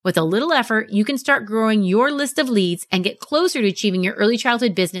With a little effort, you can start growing your list of leads and get closer to achieving your early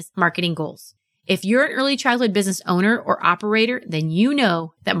childhood business marketing goals. If you're an early childhood business owner or operator, then you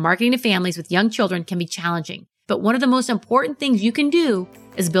know that marketing to families with young children can be challenging. But one of the most important things you can do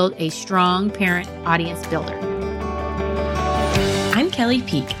is build a strong parent audience builder. I'm Kelly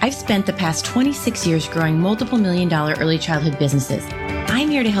Peak. I've spent the past 26 years growing multiple million-dollar early childhood businesses. I'm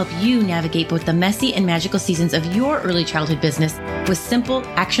here to help you navigate both the messy and magical seasons of your early childhood business with simple,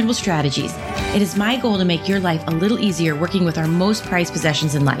 actionable strategies. It is my goal to make your life a little easier working with our most prized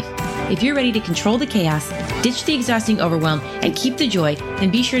possessions in life. If you're ready to control the chaos, ditch the exhausting overwhelm, and keep the joy,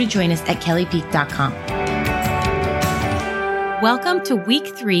 then be sure to join us at kellypeak.com. Welcome to week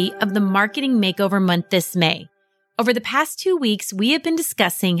 3 of the Marketing Makeover Month this May. Over the past 2 weeks, we have been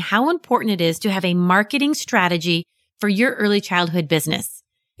discussing how important it is to have a marketing strategy for your early childhood business.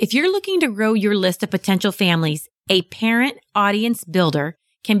 If you're looking to grow your list of potential families, a parent audience builder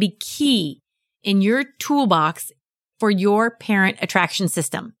can be key in your toolbox for your parent attraction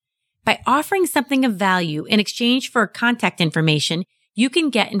system. By offering something of value in exchange for contact information, you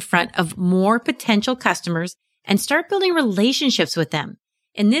can get in front of more potential customers and start building relationships with them.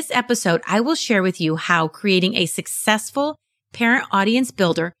 In this episode, I will share with you how creating a successful parent audience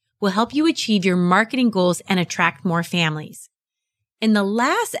builder will help you achieve your marketing goals and attract more families. In the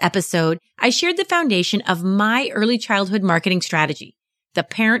last episode, I shared the foundation of my early childhood marketing strategy, the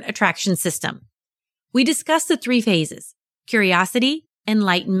parent attraction system. We discussed the 3 phases: curiosity,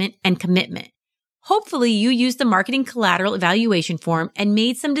 enlightenment, and commitment. Hopefully, you used the marketing collateral evaluation form and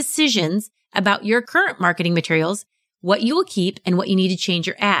made some decisions about your current marketing materials, what you will keep, and what you need to change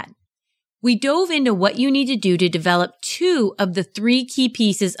or add. We dove into what you need to do to develop 2 of the 3 key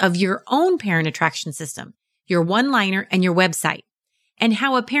pieces of your own parent attraction system, your one-liner and your website, and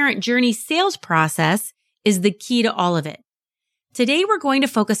how a parent journey sales process is the key to all of it. Today, we're going to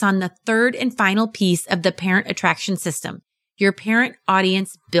focus on the 3rd and final piece of the parent attraction system, your parent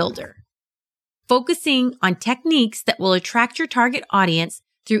audience builder, focusing on techniques that will attract your target audience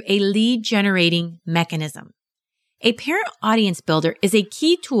through a lead generating mechanism. A parent audience builder is a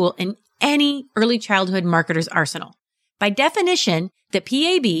key tool in any early childhood marketer's arsenal. By definition, the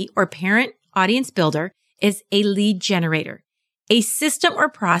PAB, or Parent Audience Builder, is a lead generator, a system or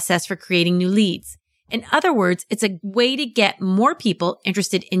process for creating new leads. In other words, it's a way to get more people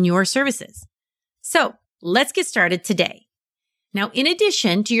interested in your services. So let's get started today. Now, in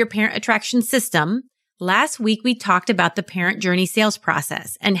addition to your parent attraction system, last week we talked about the parent journey sales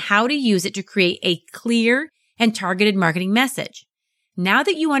process and how to use it to create a clear and targeted marketing message. Now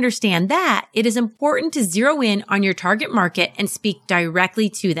that you understand that, it is important to zero in on your target market and speak directly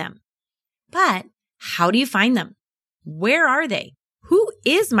to them. But how do you find them? Where are they? Who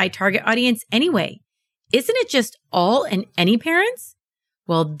is my target audience anyway? Isn't it just all and any parents?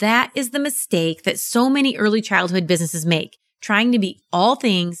 Well, that is the mistake that so many early childhood businesses make, trying to be all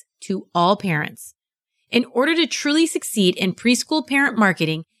things to all parents. In order to truly succeed in preschool parent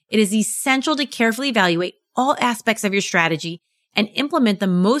marketing, it is essential to carefully evaluate all aspects of your strategy and implement the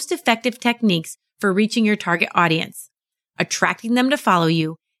most effective techniques for reaching your target audience, attracting them to follow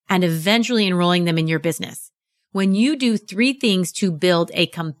you, and eventually enrolling them in your business. When you do 3 things to build a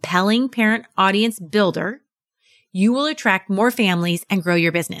compelling parent audience builder, you will attract more families and grow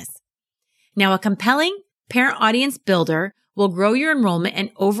your business. Now, a compelling parent audience builder will grow your enrollment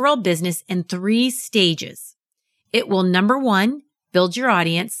and overall business in 3 stages. It will, number 1, build your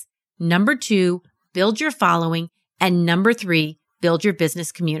audience, number 2, build your following, and number 3, build your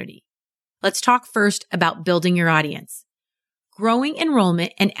business community. Let's talk first about building your audience. Growing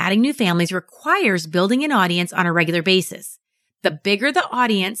enrollment and adding new families requires building an audience on a regular basis. The bigger the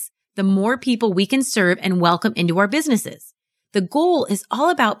audience, the more people we can serve and welcome into our businesses. The goal is all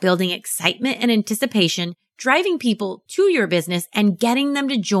about building excitement and anticipation, driving people to your business and getting them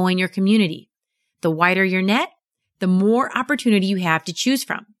to join your community. The wider your net, the more opportunity you have to choose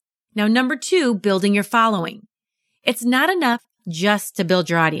from. Now, number 2, building your following. It's not enough just to build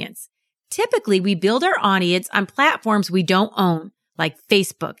your audience. Typically, we build our audience on platforms we don't own, like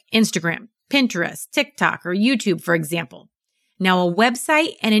Facebook, Instagram, Pinterest, TikTok, or YouTube, for example. Now, a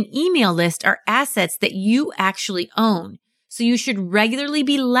website and an email list are assets that you actually own. So you should regularly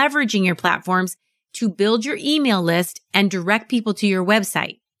be leveraging your platforms to build your email list and direct people to your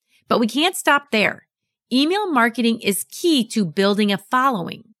website. But we can't stop there. Email marketing is key to building a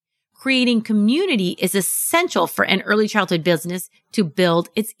following. Creating community is essential for an early childhood business to build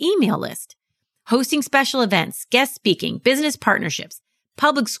its email list. Hosting special events, guest speaking, business partnerships,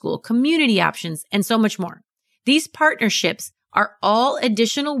 public school, community options, and so much more. These partnerships are all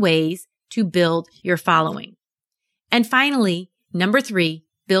additional ways to build your following. And finally, number 3,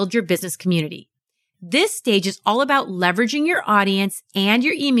 build your business community. This stage is all about leveraging your audience and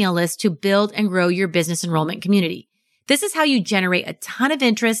your email list to build and grow your business enrollment community. This is how you generate a ton of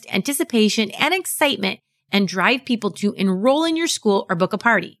interest, anticipation, and excitement and drive people to enroll in your school or book a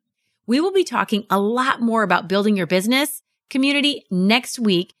party. We will be talking a lot more about building your business community next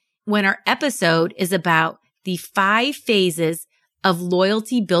week when our episode is about the 5 phases of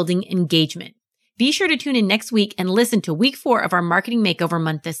loyalty building engagement. Be sure to tune in next week and listen to week 4 of our Marketing Makeover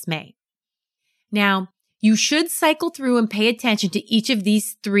Month this May. Now, you should cycle through and pay attention to each of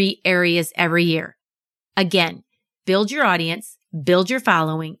these 3 areas every year. Again, build your audience, build your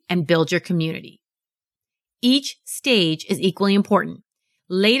following, and build your community. Each stage is equally important.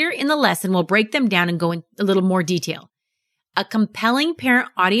 Later in the lesson, we'll break them down and go in a little more detail. A compelling parent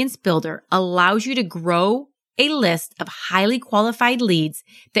audience builder allows you to grow a list of highly qualified leads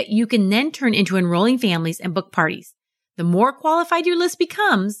that you can then turn into enrolling families and book parties. The more qualified your list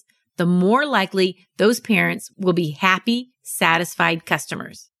becomes, the more likely those parents will be happy, satisfied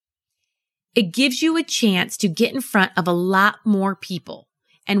customers. It gives you a chance to get in front of a lot more people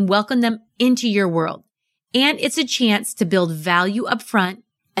and welcome them into your world. And it's a chance to build value up front,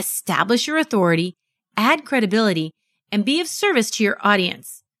 establish your authority, add credibility, and be of service to your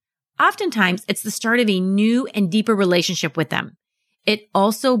audience. Oftentimes, it's the start of a new and deeper relationship with them. It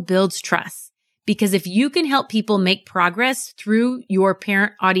also builds trust. Because if you can help people make progress through your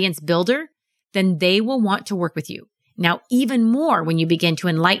parent audience builder, then they will want to work with you. Now, even more when you begin to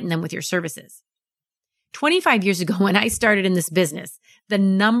enlighten them with your services. 25 years ago, when I started in this business, the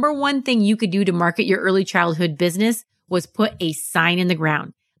number one thing you could do to market your early childhood business was put a sign in the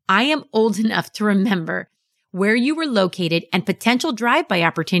ground. I am old enough to remember where you were located, and potential drive-by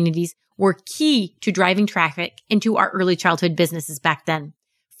opportunities were key to driving traffic into our early childhood businesses back then.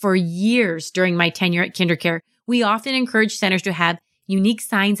 For years during my tenure at KinderCare, we often encouraged centers to have unique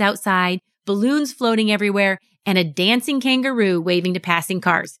signs outside, balloons floating everywhere, and a dancing kangaroo waving to passing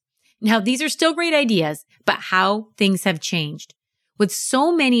cars. Now, these are still great ideas, but how things have changed. With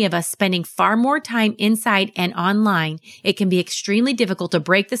so many of us spending far more time inside and online, it can be extremely difficult to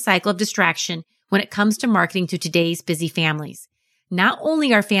break the cycle of distraction when it comes to marketing to today's busy families. Not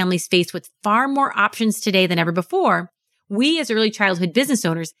only are families faced with far more options today than ever before, we as early childhood business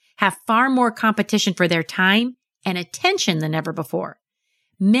owners have far more competition for their time and attention than ever before.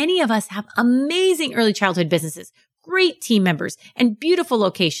 Many of us have amazing early childhood businesses, great team members, and beautiful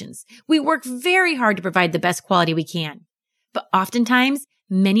locations. We work very hard to provide the best quality we can. But oftentimes,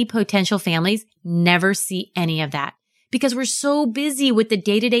 many potential families never see any of that because we're so busy with the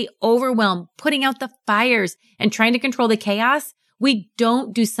day-to-day overwhelm, putting out the fires, and trying to control the chaos. We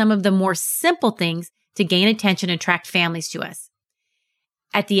don't do some of the more simple things to gain attention and attract families to us.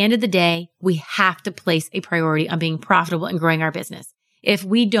 At the end of the day, we have to place a priority on being profitable and growing our business. If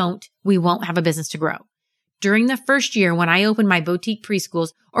we don't, we won't have a business to grow. During the first year when I opened my boutique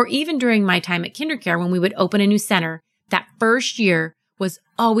preschools, or even during my time at KinderCare when we would open a new center, that first year was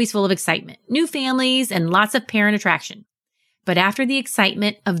always full of excitement, new families, and lots of parent attraction. But after the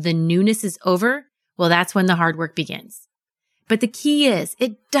excitement of the newness is over, well, that's when the hard work begins. But the key is,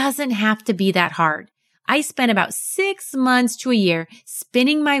 it doesn't have to be that hard. I spent about 6 months to a year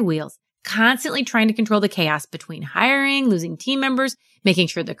spinning my wheels, constantly trying to control the chaos between hiring, losing team members, making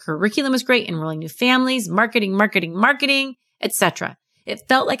sure the curriculum was great, enrolling new families, marketing, etc. It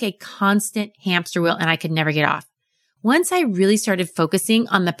felt like a constant hamster wheel and I could never get off. Once I really started focusing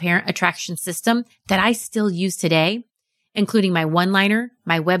on the parent attraction system that I still use today, including my one-liner,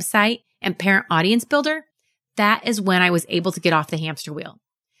 my website, and parent audience builder, that is when I was able to get off the hamster wheel.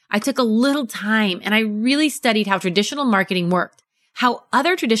 I took a little time and I really studied how traditional marketing worked, how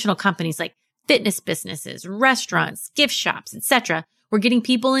other traditional companies like fitness businesses, restaurants, gift shops, etc. were getting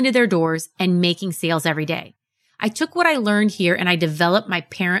people into their doors and making sales every day. I took what I learned here and I developed my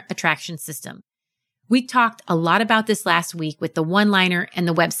parent attraction system. We talked a lot about this last week with the one-liner and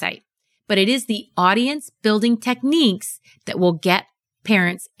the website, but it is the audience building techniques that will get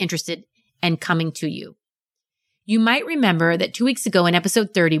parents interested and coming to you. You might remember that 2 weeks ago in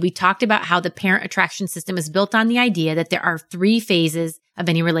episode 30, we talked about how the parent attraction system is built on the idea that there are 3 phases of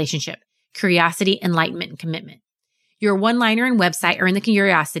any relationship: curiosity, enlightenment, and commitment. Your one-liner and website are in the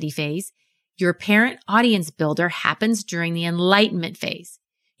curiosity phase. Your parent audience builder happens during the enlightenment phase.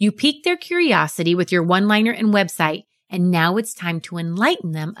 You pique their curiosity with your one-liner and website, and now it's time to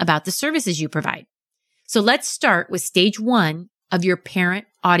enlighten them about the services you provide. So let's start with stage 1 of your parent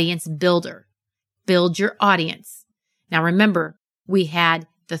audience builder. Build your audience. Now remember, we had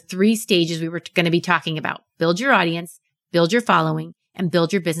the 3 stages we were going to be talking about: build your audience, build your following, and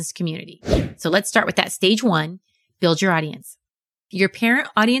build your business community. So let's start with that stage 1, build your audience. Your parent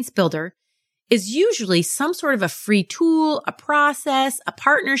audience builder is usually some sort of a free tool, a process, a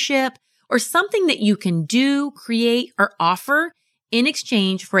partnership, or something that you can do, create, or offer in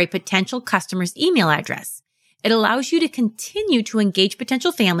exchange for a potential customer's email address. It allows you to continue to engage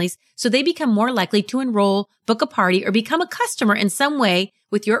potential families so they become more likely to enroll, book a party, or become a customer in some way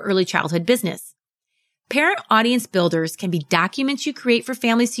with your early childhood business. Parent audience builders can be documents you create for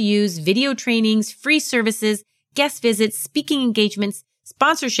families to use, video trainings, free services, guest visits, speaking engagements,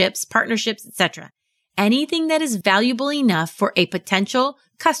 sponsorships, partnerships, etc. Anything that is valuable enough for a potential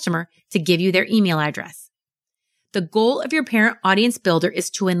customer to give you their email address. The goal of your parent audience builder is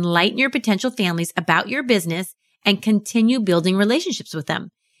to enlighten your potential families about your business and continue building relationships with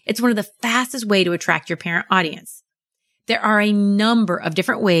them. It's one of the fastest ways to attract your parent audience. There are a number of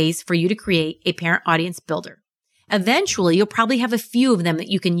different ways for you to create a parent audience builder. Eventually, you'll probably have a few of them that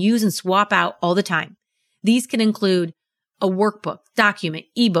you can use and swap out all the time. These can include a workbook, document,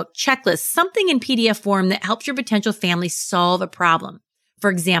 ebook, checklist, something in PDF form that helps your potential family solve a problem. For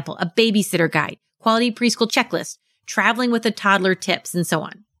example, a babysitter guide, quality preschool checklist, traveling with a toddler tips, and so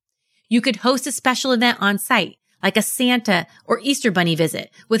on. You could host a special event on site, like a Santa or Easter Bunny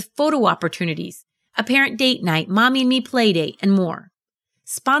visit with photo opportunities, a parent date night, mommy and me play date, and more.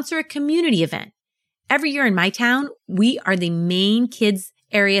 Sponsor a community event. Every year in my town, we are the main kids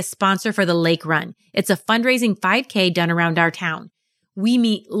area sponsor for the Lake Run. It's a fundraising 5K done around our town. We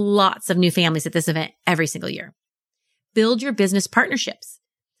meet lots of new families at this event every single year. Build your business partnerships.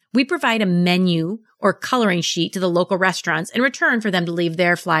 We provide a menu or coloring sheet to the local restaurants in return for them to leave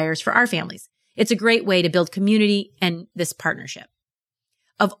their flyers for our families. It's a great way to build community and this partnership.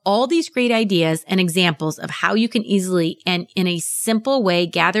 Of all these great ideas and examples of how you can easily and in a simple way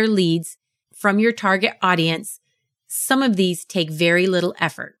gather leads from your target audience, some of these take very little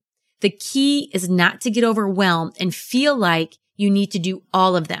effort. The key is not to get overwhelmed and feel like you need to do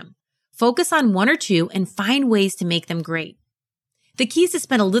all of them. Focus on one or two and find ways to make them great. The key is to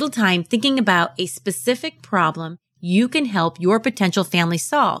spend a little time thinking about a specific problem you can help your potential family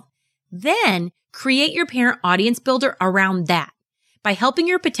solve. Then create your parent audience builder around that. By helping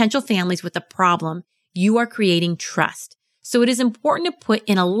your potential families with a problem, you are creating trust. So it is important to put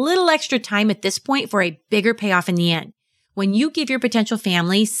in a little extra time at this point for a bigger payoff in the end. When you give your potential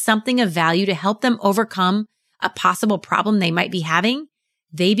family something of value to help them overcome a possible problem they might be having,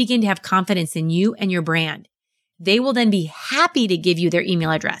 they begin to have confidence in you and your brand. They will then be happy to give you their email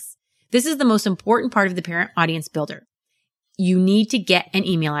address. This is the most important part of the parent audience builder. You need to get an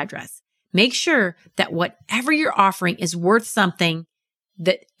email address. Make sure that whatever you're offering is worth something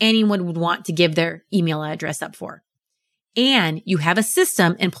that anyone would want to give their email address up for. And you have a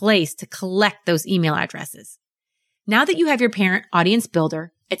system in place to collect those email addresses. Now that you have your parent audience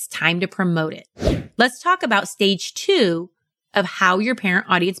builder, it's time to promote it. Let's talk about stage 2 of how your parent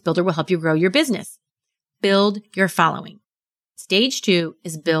audience builder will help you grow your business. Build your following. Stage 2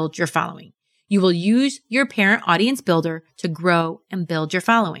 is build your following. You will use your parent audience builder to grow and build your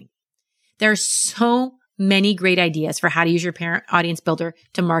following. There are so many great ideas for how to use your parent audience builder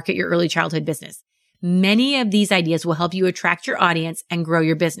to market your early childhood business. Many of these ideas will help you attract your audience and grow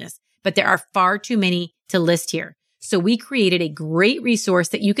your business, but there are far too many to list here. So we created a great resource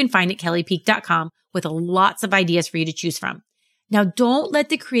that you can find at kellypeak.com with lots of ideas for you to choose from. Now, don't let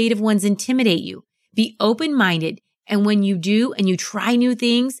the creative ones intimidate you. Be open-minded, and when you do and you try new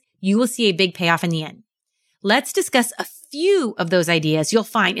things, you will see a big payoff in the end. Let's discuss a few of those ideas you'll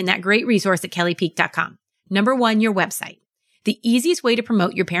find in that great resource at kellypeak.com. Number 1, your website. The easiest way to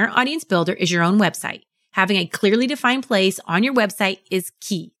promote your parent audience builder is your own website. Having a clearly defined place on your website is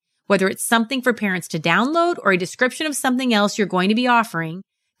key. Whether it's something for parents to download or a description of something else you're going to be offering,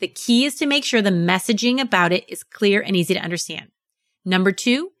 the key is to make sure the messaging about it is clear and easy to understand. Number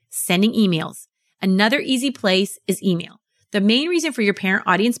 2, sending emails. Another easy place is email. The main reason for your parent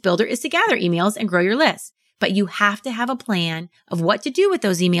audience builder is to gather emails and grow your list, but you have to have a plan of what to do with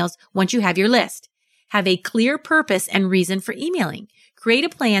those emails once you have your list. Have a clear purpose and reason for emailing. Create a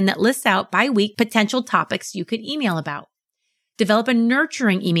plan that lists out by week potential topics you could email about. Develop a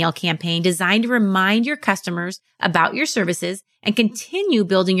nurturing email campaign designed to remind your customers about your services and continue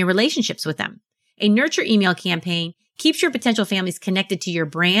building your relationships with them. A nurture email campaign keeps your potential families connected to your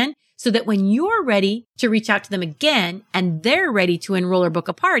brand so that when you're ready to reach out to them again and they're ready to enroll or book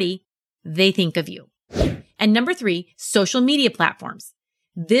a party, they think of you. And number 3, social media platforms.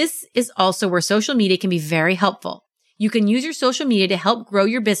 This is also where social media can be very helpful. You can use your social media to help grow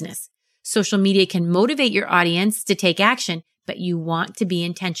your business. Social media can motivate your audience to take action, but you want to be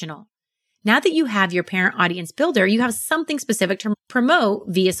intentional. Now that you have your parent audience builder, you have something specific to promote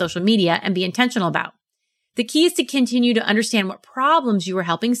via social media and be intentional about. The key is to continue to understand what problems you are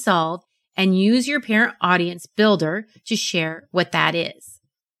helping solve and use your parent audience builder to share what that is.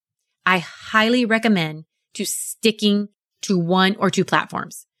 I highly recommend to sticking to one or two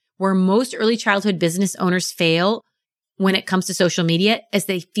platforms. Where most early childhood business owners fail when it comes to social media is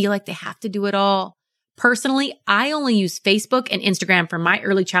they feel like they have to do it all. Personally, I only use Facebook and Instagram for my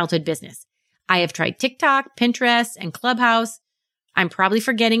early childhood business. I have tried TikTok, Pinterest, and Clubhouse. I'm probably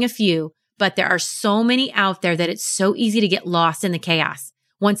forgetting a few, but there are so many out there that it's so easy to get lost in the chaos.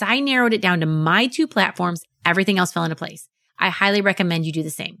 Once I narrowed it down to my two platforms, everything else fell into place. I highly recommend you do the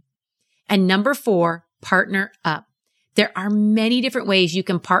same. And number 4, partner up. There are many different ways you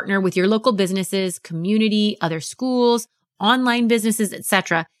can partner with your local businesses, community, other schools, online businesses,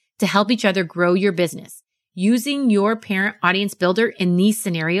 etc., to help each other grow your business. Using your parent audience builder in these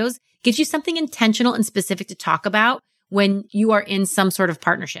scenarios gives you something intentional and specific to talk about when you are in some sort of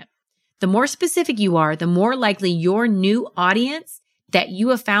partnership. The more specific you are, the more likely your new audience that you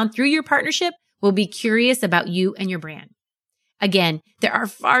have found through your partnership will be curious about you and your brand. Again, there are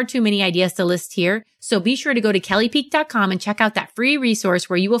far too many ideas to list here, so be sure to go to kellypeak.com and check out that free resource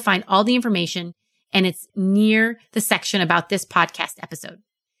where you will find all the information, and it's near the section about this podcast episode.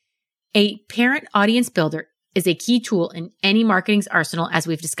 A parent audience builder is a key tool in any marketing's arsenal, as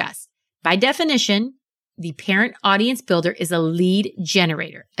we've discussed. By definition, the parent audience builder is a lead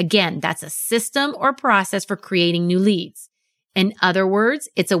generator. Again, that's a system or process for creating new leads. In other words,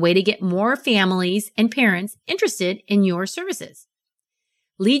 it's a way to get more families and parents interested in your services.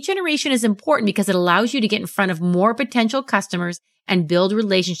 Lead generation is important because it allows you to get in front of more potential customers and build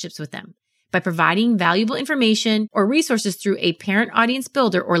relationships with them. By providing valuable information or resources through a parent audience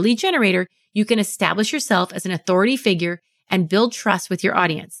builder or lead generator, you can establish yourself as an authority figure and build trust with your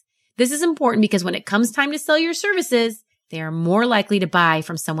audience. This is important because when it comes time to sell your services, they are more likely to buy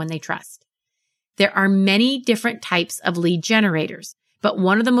from someone they trust. There are many different types of lead generators, but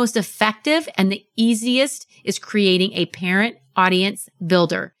one of the most effective and the easiest is creating a parent audience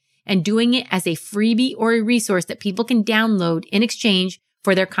builder and doing it as a freebie or a resource that people can download in exchange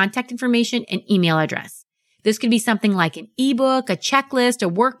for their contact information and email address. This could be something like an ebook, a checklist,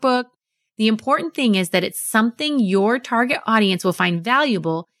 a workbook. The important thing is that it's something your target audience will find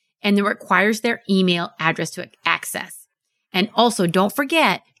valuable and that requires their email address to access. And also, don't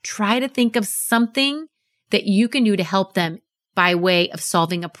forget, try to think of something that you can do to help them by way of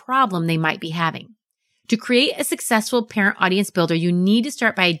solving a problem they might be having. To create a successful parent audience builder, you need to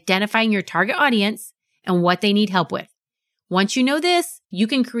start by identifying your target audience and what they need help with. Once you know this, you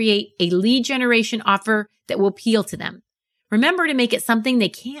can create a lead generation offer that will appeal to them. Remember to make it something they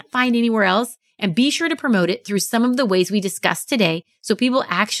can't find anywhere else, and be sure to promote it through some of the ways we discussed today so people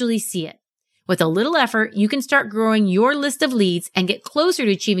actually see it. With a little effort, you can start growing your list of leads and get closer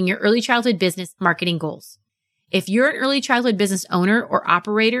to achieving your early childhood business marketing goals. If you're an early childhood business owner or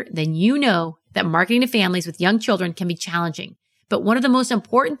operator, then you know that marketing to families with young children can be challenging. But one of the most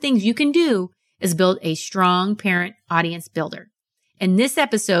important things you can do is build a strong parent audience builder. In this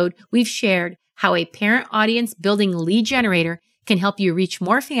episode, we've shared how a parent audience building lead generator can help you reach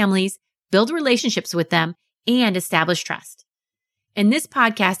more families, build relationships with them, and establish trust. In this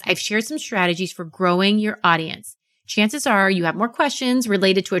podcast, I've shared some strategies for growing your audience. Chances are you have more questions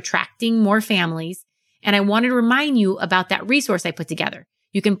related to attracting more families, and I wanted to remind you about that resource I put together.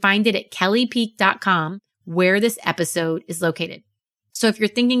 You can find it at kellypeak.com, where this episode is located. So if you're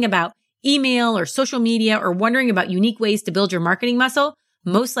thinking about email or social media or wondering about unique ways to build your marketing muscle,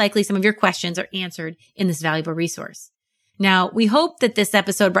 most likely some of your questions are answered in this valuable resource. Now, we hope that this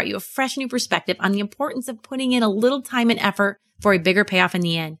episode brought you a fresh new perspective on the importance of putting in a little time and effort for a bigger payoff in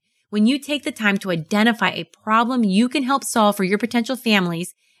the end. When you take the time to identify a problem you can help solve for your potential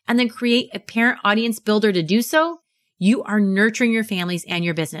families and then create a parent audience builder to do so, you are nurturing your families and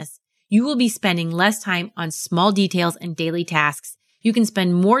your business. You will be spending less time on small details and daily tasks. You can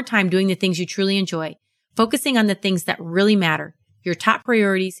spend more time doing the things you truly enjoy, focusing on the things that really matter, your top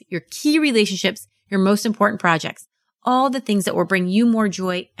priorities, your key relationships, your most important projects, all the things that will bring you more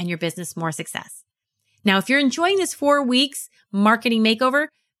joy and your business more success. Now, if you're enjoying this 4 weeks marketing makeover,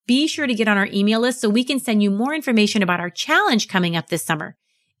 be sure to get on our email list so we can send you more information about our challenge coming up this summer.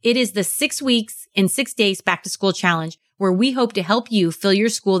 It is the 6 weeks in 6 days back to school challenge, where we hope to help you fill your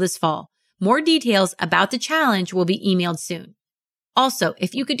school this fall. More details about the challenge will be emailed soon. Also,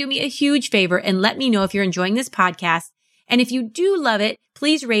 if you could do me a huge favor and let me know if you're enjoying this podcast, and if you do love it,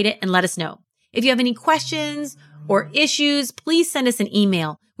 please rate it and let us know. If you have any questions or issues, please send us an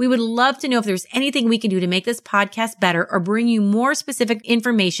email. We would love to know if there's anything we can do to make this podcast better or bring you more specific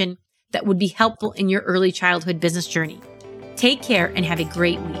information that would be helpful in your early childhood business journey. Take care and have a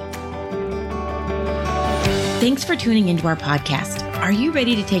great week. Thanks for tuning into our podcast. Are you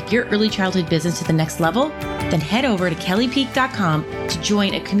ready to take your early childhood business to the next level? Then head over to kellypeak.com to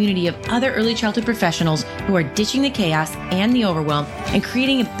join a community of other early childhood professionals who are ditching the chaos and the overwhelm and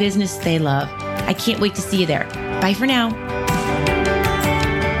creating a business they love. I can't wait to see you there. Bye for now.